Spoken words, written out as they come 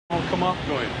want to come up?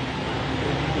 Go ahead.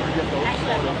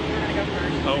 Actually, I thought you were going to go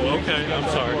first. Oh, okay. I'm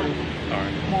sorry. All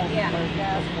right. Come on. Yeah.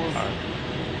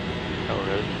 All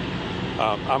right. Okay.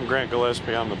 I'm Grant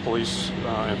Gillespie. I'm the police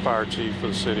and fire chief for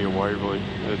the city of Waverly.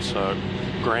 It's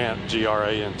Grant,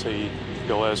 G-R-A-N-T,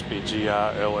 Gillespie,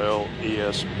 G-I-L-L-E-S-P-I-E.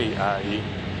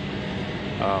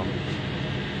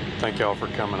 Thank y'all for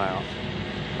coming out.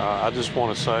 I just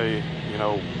want to say, you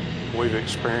know, we've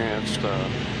experienced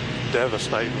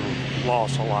devastating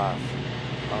loss of life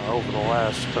over the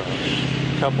last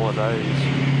couple of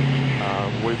days.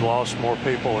 We've lost more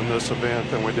people in this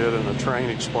event than we did in the train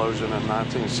explosion in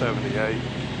 1978.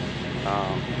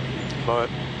 But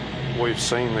we've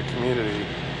seen the community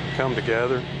come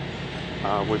together.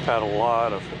 We've had a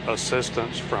lot of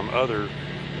assistance from other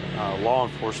law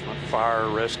enforcement, fire,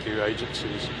 rescue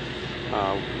agencies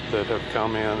that have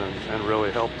come in and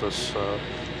really helped us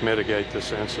mitigate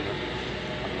this incident.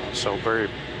 So very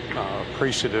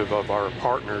appreciative of our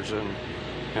partners in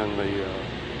the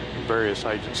various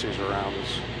agencies around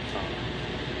us.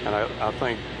 And I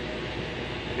think,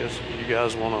 I guess you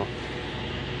guys want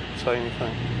to say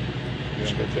anything? You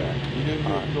did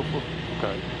go for it.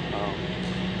 Okay.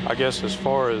 I guess as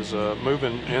far as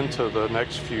moving into the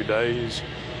next few days,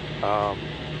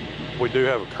 we do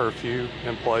have a curfew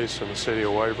in place in the city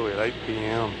of Waverly at 8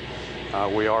 p.m.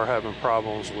 We are having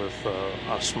problems with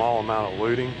a small amount of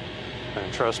looting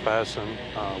and trespassing.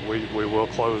 We will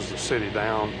close the city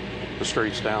down, the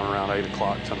streets down around 8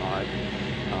 o'clock tonight.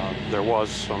 There was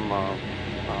some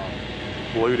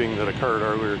looting that occurred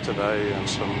earlier today, and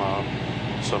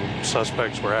some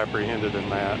suspects were apprehended in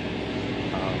that.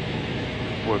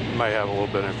 We may have a little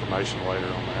bit of information later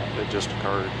on that. It just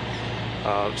occurred.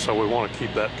 So we want to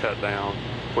keep that cut down.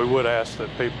 We would ask that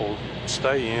people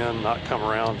stay in, not come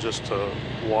around just to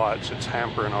watch. It's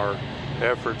hampering our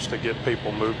efforts to get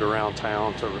people moved around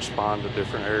town to respond to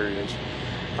different areas.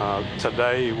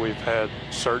 Today we've had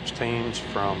search teams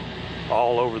from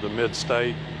all over the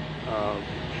mid-state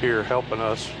here helping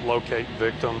us locate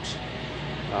victims.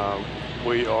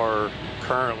 We are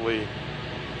currently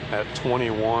at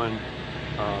 21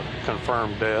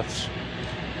 confirmed deaths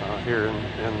here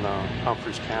in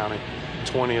Humphreys County.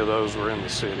 20 of those were in the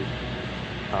city,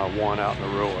 one out in the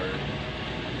rural area.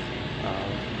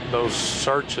 Those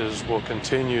searches will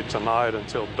continue tonight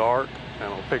until dark,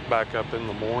 and will pick back up in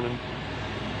the morning.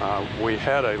 We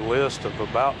had a list of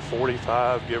about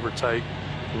 45, give or take,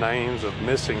 names of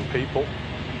missing people.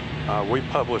 We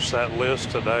published that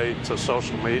list today to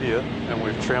social media, and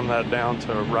we've trimmed that down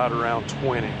to right around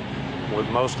 20, with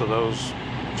most of those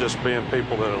just being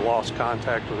people that have lost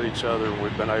contact with each other, and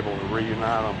we've been able to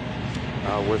reunite them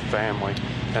with family.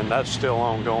 And that's still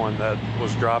ongoing. That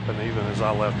was dropping even as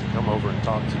I left to come over and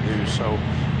talk to you. So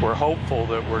we're hopeful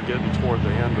that we're getting toward the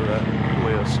end of that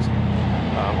list.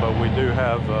 But we do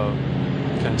have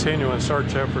continuing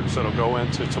search efforts that'll go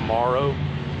into tomorrow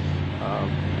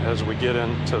as we get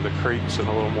into the creeks in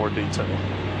a little more detail.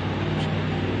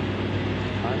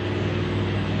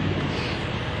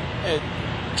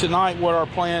 Tonight, what our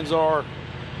plans are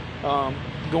we're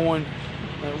going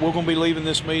to be leaving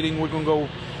this meeting. We're going to go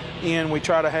in. We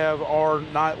try to have our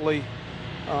nightly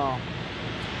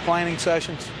planning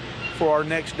sessions for our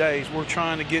next days. We're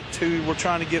trying to get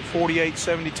 48,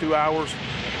 72 hours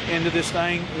into this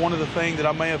thing. One of the things that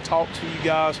I may have talked to you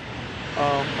guys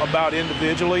about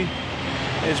individually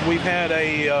is we've had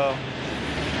a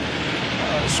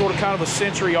sort of kind of a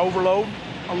sensory overload,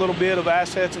 a little bit of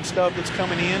assets and stuff that's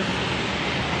coming in.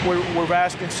 We're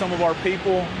asking some of our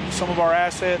people, some of our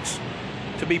assets,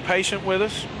 to be patient with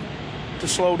us, to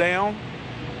slow down.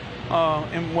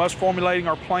 And us formulating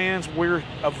our plans, we're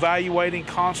evaluating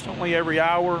constantly every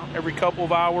hour, every couple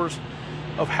of hours,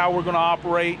 of how we're going to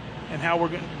operate and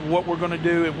what we're going to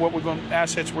do and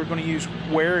assets we're going to use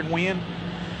where and when.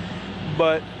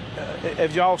 But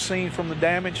as y'all seen from the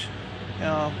damage,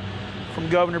 from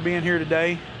Governor being here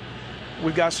today,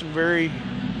 we've got some very,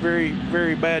 very,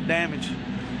 very bad damage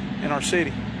in our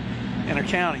city, in our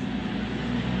county,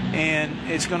 and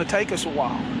it's going to take us a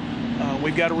while.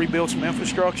 We've got to rebuild some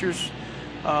infrastructures.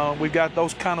 We've got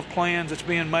those kind of plans that's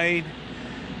being made,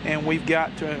 and we've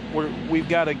got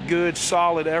a good,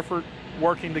 solid effort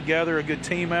working together, a good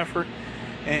team effort.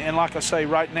 And like I say,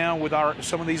 right now with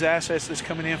some of these assets that's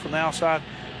coming in from the outside,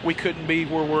 we couldn't be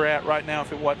where we're at right now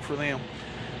if it wasn't for them.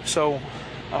 So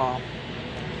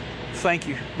thank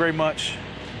you very much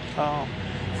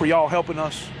for y'all helping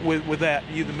us with that,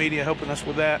 you the media helping us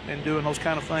with that and doing those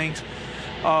kind of things.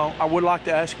 I would like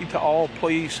to ask you to all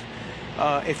please,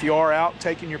 if you are out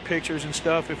taking your pictures and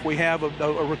stuff, if we have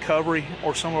a recovery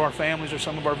or some of our families or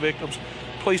some of our victims,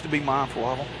 please to be mindful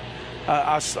of them.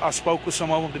 I spoke with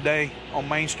some of them today on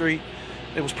Main Street.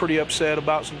 They was pretty upset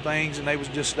about some things, and they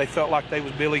felt like they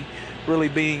was really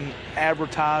being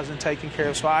advertised and taken care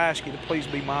of. So I ask you to please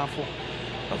be mindful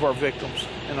of our victims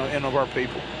and of our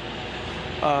people.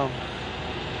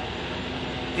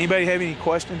 Anybody have any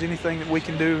questions? Anything that we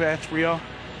can do to answer for y'all?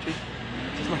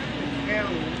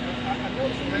 I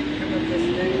noticed a lady come up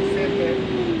yesterday and said that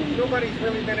nobody's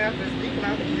really been out. There's people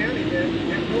out in the county that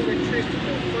have no electricity,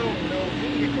 no phone, no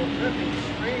vehicle, nothing.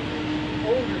 Strangely,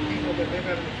 older people that live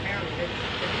out in the county.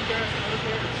 Have you guys looked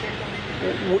there and checked on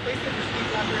anything? They said there's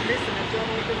people out there missing that y'all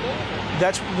don't even know about.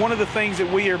 That's one of the things that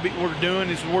we're doing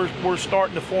is we're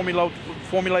starting to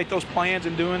formulate those plans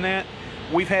and doing that.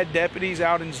 We've had deputies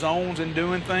out in zones and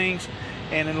doing things.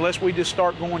 And unless we just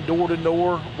start going door to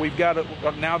door, we've got to,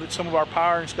 now that some of our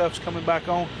power and stuff's coming back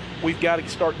on, we've got to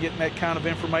start getting that kind of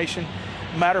information.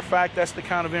 Matter of fact, that's the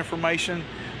kind of information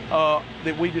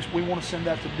that we want to send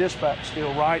out to dispatch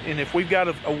still, right? And if we've got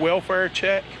a welfare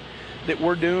check that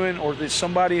we're doing, or there's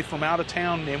somebody from out of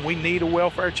town and we need a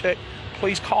welfare check,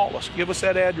 please call us. Give us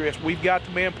that address. We've got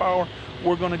the manpower.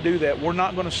 We're going to do that. We're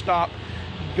not going to stop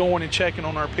going and checking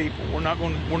on our people. We're not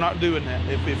doing that.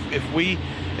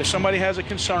 If somebody has a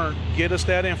concern, get us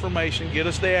that information, get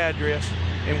us the address,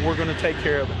 and we're going to take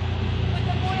care of it. With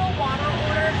the boil water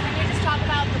order, can you just talk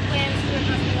about the plans to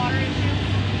address the water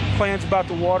issue? Plans about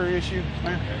the water issue,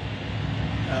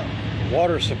 man?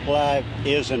 Water supply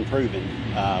is improving.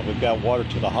 We've got water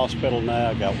to the hospital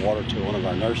now, got water to one of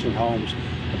our nursing homes.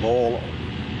 The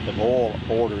boil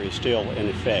order is still in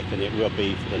effect, and it will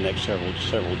be for the next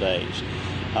several days.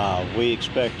 We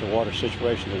expect the water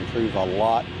situation to improve a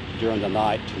lot during the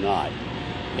night tonight,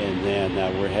 and then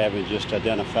we're having just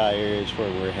identify areas where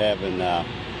we're having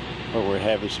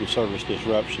some service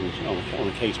disruptions on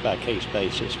a case-by-case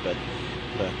basis. But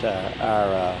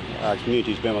our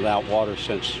community's been without water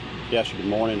since yesterday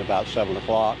morning about 7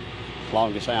 o'clock.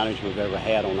 Longest outage we've ever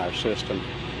had on our system.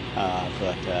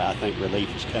 But I think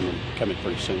relief is coming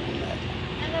pretty soon on that.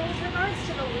 And then with regards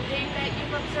to the looting that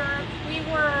you've observed, we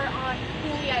were on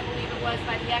Cooley, I believe it was,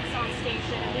 by the Exxon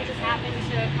station, and we just happened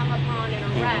to come upon an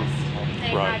arrest. They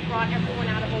had brought everyone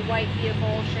out of a white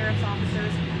vehicle, sheriff's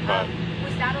officers.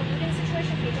 Was that a looting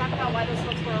situation? Can you talk about why those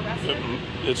folks were arrested?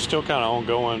 It's still kind of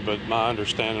ongoing, but my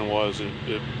understanding was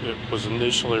it was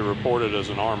initially reported as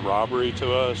an armed robbery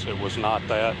to us. It was not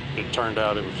that. It turned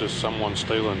out it was just someone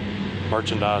stealing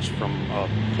merchandise from a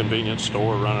convenience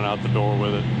store, running out the door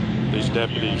with it. These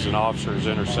deputies and officers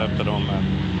intercepted them,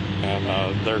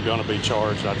 and they're going to be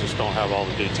charged. I just don't have all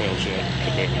the details yet.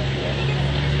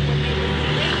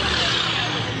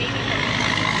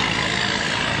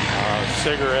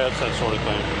 Cigarettes, that sort of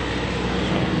thing.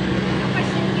 A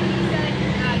question, you said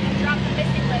you dropped the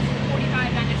missing list from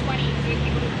 45 down to 20 to see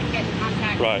people who couldn't get in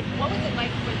contact. Right. What was it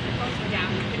like when the folks were down?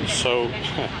 So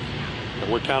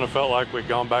we kind of felt like we'd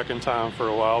gone back in time for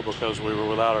a while because we were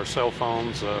without our cell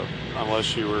phones,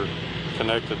 unless you were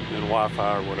connected in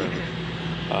Wi-Fi or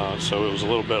whatever. So it was a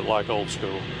little bit like old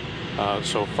school.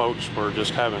 So folks were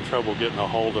just having trouble getting a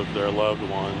hold of their loved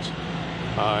ones.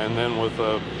 And then with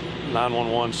the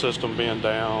 911 system being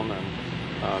down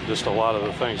and just a lot of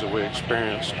the things that we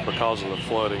experienced because of the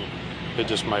flooding, it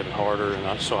just made it harder.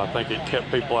 And so I think it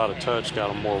kept people out of touch, got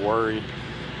them more worried.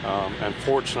 And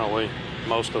fortunately,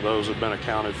 most of those have been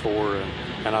accounted for,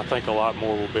 and I think a lot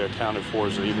more will be accounted for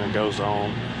as the evening goes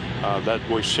on. That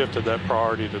we shifted that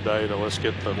priority today to let's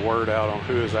get the word out on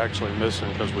who is actually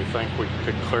missing, because we think we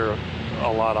could clear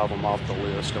a lot of them off the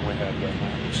list, and we have done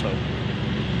that. So.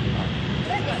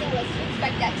 Do you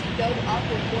expect that to go up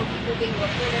with more people being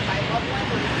reported by loved ones,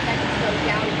 or do you expect it to go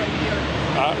down from here?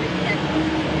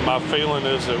 My feeling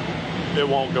is that it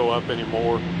won't go up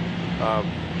anymore,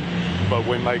 but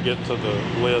we may get to the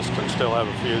list and still have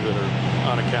a few that are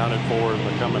unaccounted for in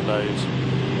the coming days.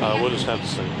 We'll just have to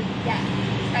see.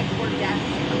 Expect more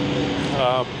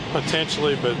deaths?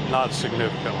 Potentially, but not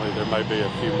significantly. There may be a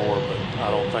few more, but I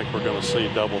don't think we're going to see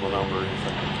double the number or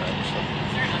anything like that. So.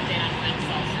 Is there an update on when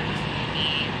cell service will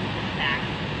be back?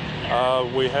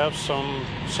 We have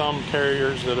some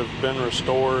carriers that have been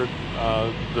restored.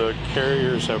 The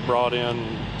carriers have brought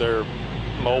in their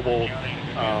mobile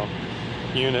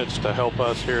units to help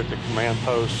us here at the command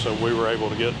post, so we were able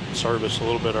to get service a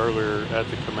little bit earlier at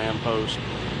the command post.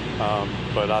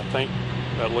 But I think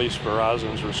at least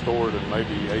Verizon's restored, and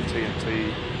maybe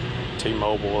AT&T,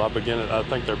 T-Mobile. I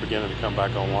think they're beginning to come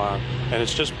back online. And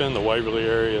it's just been the Waverly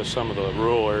area. Some of the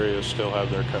rural areas still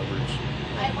have their coverage.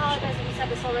 I apologize if you said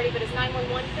this already, but is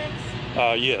 911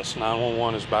 fixed? Yes,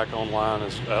 911 is back online.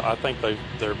 I think they're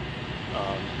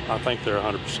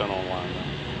 100% online now.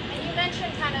 And you mentioned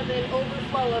mentioned kind of an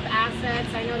overflow of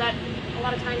assets. I know that a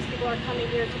lot of times people are coming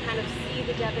here to kind of see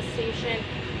the devastation.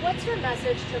 What's your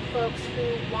message to folks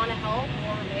who want to help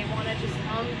or may want to just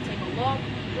come take a look?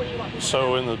 What do you want people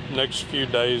So to in the next few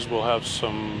days, we'll have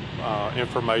some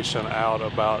information out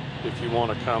about if you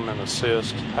want to come and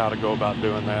assist, how to go about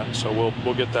doing that. So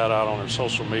we'll get that out on our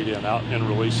social media and out in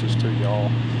releases to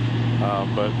y'all.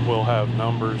 But we'll have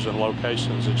numbers and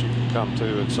locations that you can come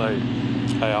to and say,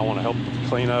 hey, I want to help with the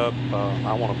cleanup,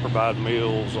 I want to provide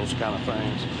meals, those kind of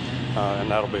things,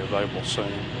 and that'll be available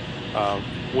soon.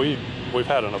 We've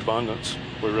had an abundance,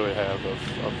 we really have,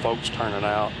 of folks turning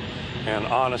out. And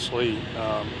honestly,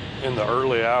 in the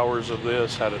early hours of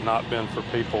this, had it not been for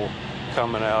people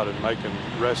coming out and making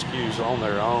rescues on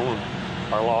their own,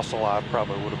 our loss of life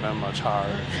probably would have been much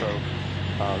higher. So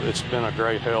it's been a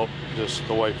great help, just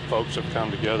the way folks have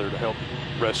come together to help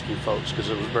rescue folks, because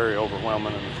it was very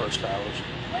overwhelming in the first hours.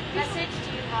 What message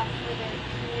do you have for the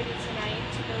community tonight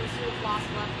to those who have lost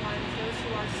loved ones, those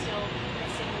who are still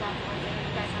missing loved ones? I know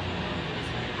you guys have been working this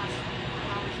for the past few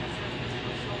hours or so,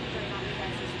 so putting on you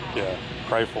guys' power. Yeah,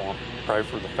 pray for them, pray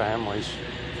for the families,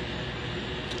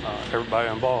 everybody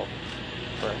involved.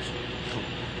 Prayers.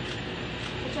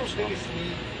 What's our biggest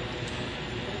need?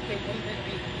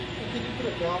 Can you put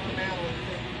a dollar amount on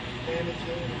damage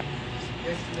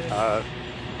estimate?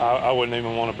 I wouldn't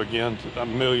even want to begin to,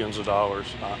 millions of dollars,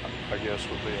 I guess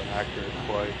would be an accurate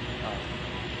way.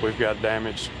 We've got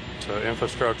damage to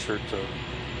infrastructure, to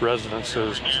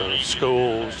residences, to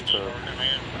schools, to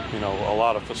a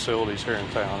lot of facilities here in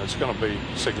town. It's going to be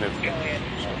significant.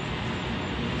 So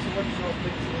what's your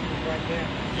biggest need right now?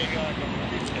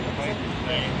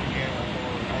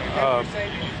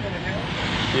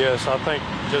 Yes, I think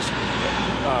just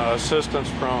assistance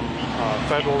from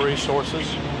federal resources,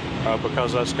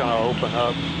 because that's going to open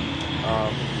up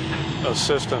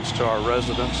assistance to our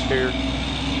residents here,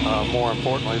 more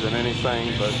importantly than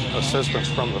anything, but assistance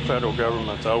from the federal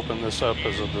government to open this up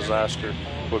as a disaster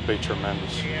would be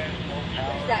tremendous.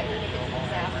 What does that mean if it's a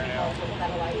disaster? What will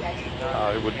that allow you guys to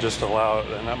do? It would just allow,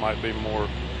 and that might be more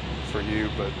for you,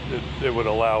 but it would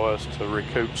allow us to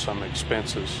recoup some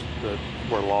expenses that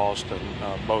were lost, and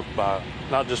both by,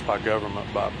 not just by government,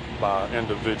 but by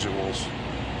individuals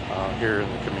here in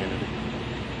the community.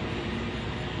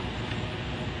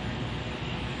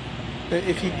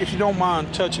 If you don't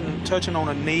mind touching on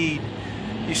a need,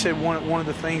 you said one of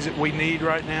the things that we need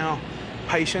right now,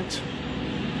 patience,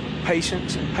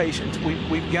 and patience.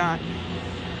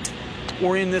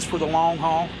 We're in this for the long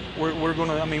haul. We're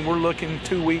looking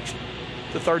 2 weeks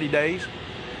to 30 days.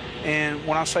 And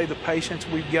when I say the patience,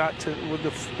 we've got to,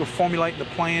 with formulating the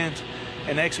plans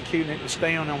and executing it to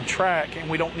stay on track, and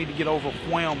we don't need to get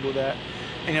overwhelmed with that.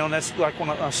 And that's like when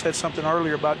I said something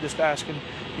earlier about just asking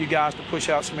you guys to push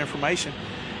out some information.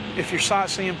 If you're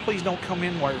sightseeing, please don't come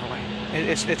in Waverly.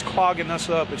 It's clogging us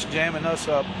up. It's jamming us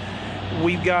up.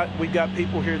 We've got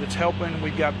people here that's helping.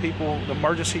 We've got people, the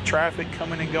emergency traffic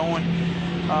coming and going.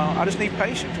 I just need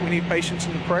patience. We need patience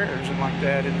in the prayers and like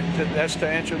that. And that's to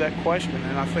answer that question.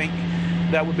 And I think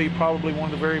that would be probably one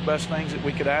of the very best things that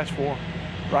we could ask for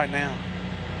right now.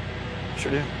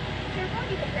 Sure do. Sir, how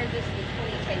do you compare this to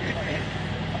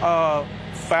 2010?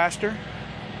 Faster,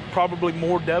 probably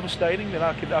more devastating.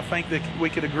 I think that we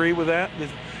could agree with that.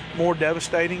 It's more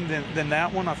devastating than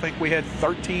that one. I think we had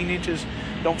 13 inches.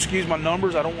 Don't excuse my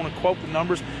numbers. I don't want to quote the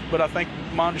numbers, but I think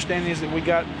my understanding is that we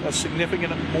got a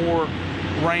significant more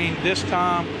rain this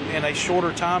time in a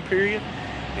shorter time period,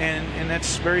 and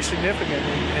that's very significant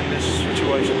in this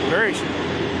situation.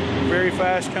 Very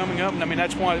fast coming up, and I mean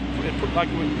that's why it put, like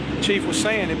the Chief was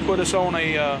saying, it put us on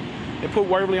it put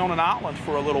Waverly on an island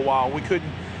for a little while. We couldn't,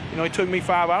 it took me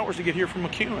 5 hours to get here from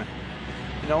McEwen,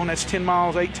 and that's 10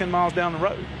 miles down the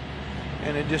road.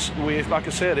 And it just, like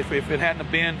I said, if it hadn't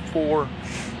been for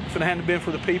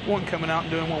the people and coming out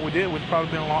and doing what we did, we'd probably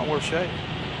been in a lot worse shape.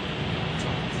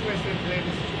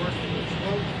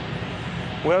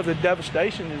 Well, the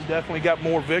devastation has definitely got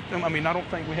more victims. I mean, I don't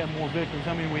think we have more victims.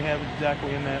 How many we have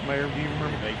exactly in that, Mayor? Do you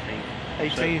remember?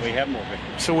 18. So we have more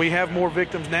victims. So we have more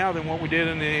victims now than what we did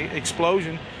in the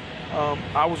explosion.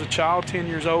 I was a child, 10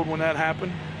 years old when that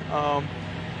happened.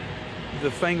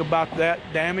 The thing about that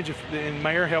damage, and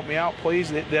Mayor, help me out, please,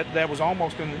 that was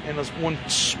almost in this one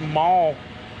small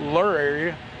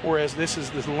area, whereas this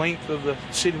is the length of the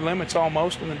city limits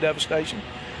almost in the devastation.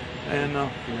 And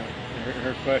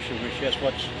her question was, yes,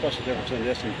 what's the difference in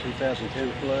this and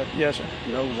 2010 flood? Yes, sir.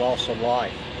 No loss of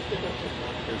life.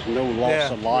 There's no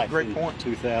loss of life great in point.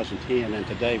 2010, and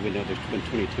today we know there's been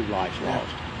 22 lives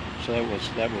lost. So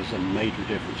that was a major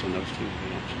difference in those two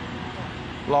events.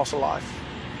 Loss of life.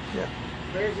 Yeah.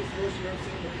 Mayor, is this the worst you've ever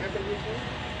seen happen to your town?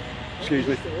 Excuse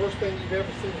me? Is this the worst thing you've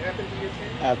ever seen happen to your town?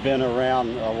 I've been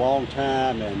around a long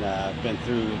time and been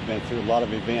through a lot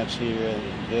of events here.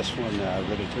 And this one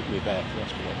really took me back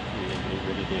yesterday. It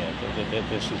really did.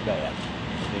 This is bad.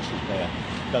 This is bad.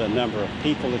 Got a number of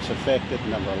people that's affected, a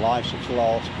number of lives that's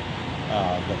lost,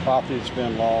 the property that's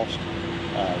been lost,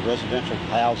 residential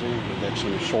housing that's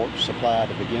in short supply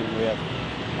to begin with.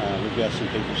 We've got some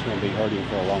people that's going to be hurting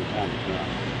for a long time to come.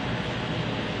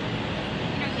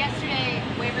 Yesterday,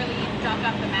 Waverly dropped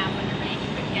off the map on your range. You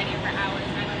couldn't get here for hours.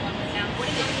 911 was down. What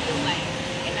did it feel like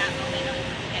in that moment of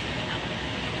getting your help?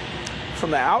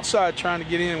 From the outside, trying to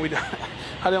get in,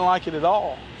 I didn't like it at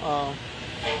all.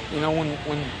 You know, when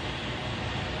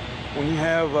you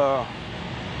have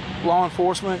law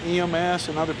enforcement, EMS,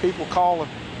 and other people calling,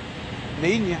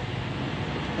 needing you,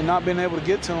 and not being able to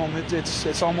get to them,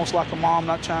 it's almost like a mom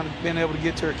not being able to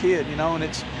get to her kid. You know, and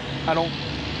it's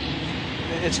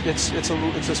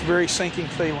a very sinking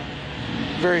feeling,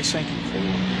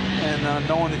 and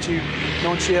knowing that you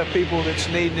have people that's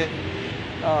needing it,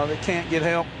 that can't get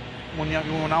help. When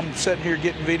I'm sitting here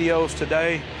getting videos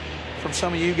today from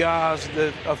some of you guys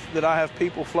that I have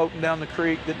people floating down the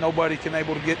creek that nobody can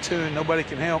able to get to and nobody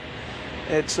can help,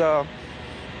 it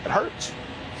hurts.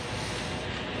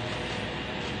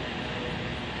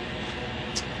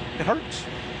 It hurts.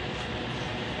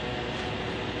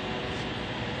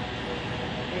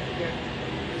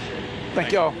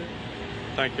 Thank y'all.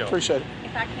 Thank you. Appreciate it.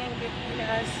 If I can give you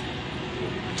guys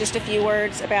just a few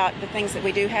words about the things that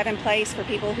we do have in place for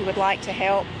people who would like to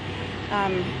help.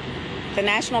 The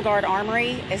National Guard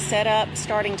Armory is set up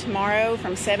starting tomorrow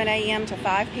from 7 a.m. to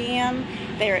 5 p.m.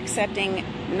 They're accepting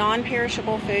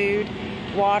non-perishable food,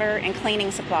 water, and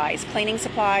cleaning supplies. Cleaning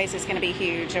supplies is going to be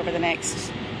huge over the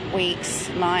next weeks,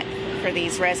 month for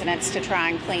these residents to try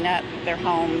and clean up their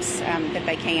homes that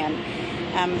they can.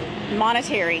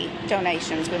 Monetary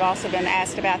donations, we've also been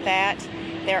asked about that.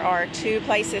 There are 2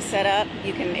 places set up.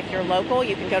 You can, if you're local,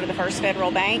 you can go to the First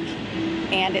Federal Bank,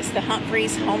 and it's the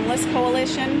Humphreys Homeless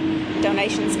Coalition.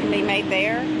 Donations can be made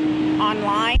there.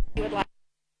 Online,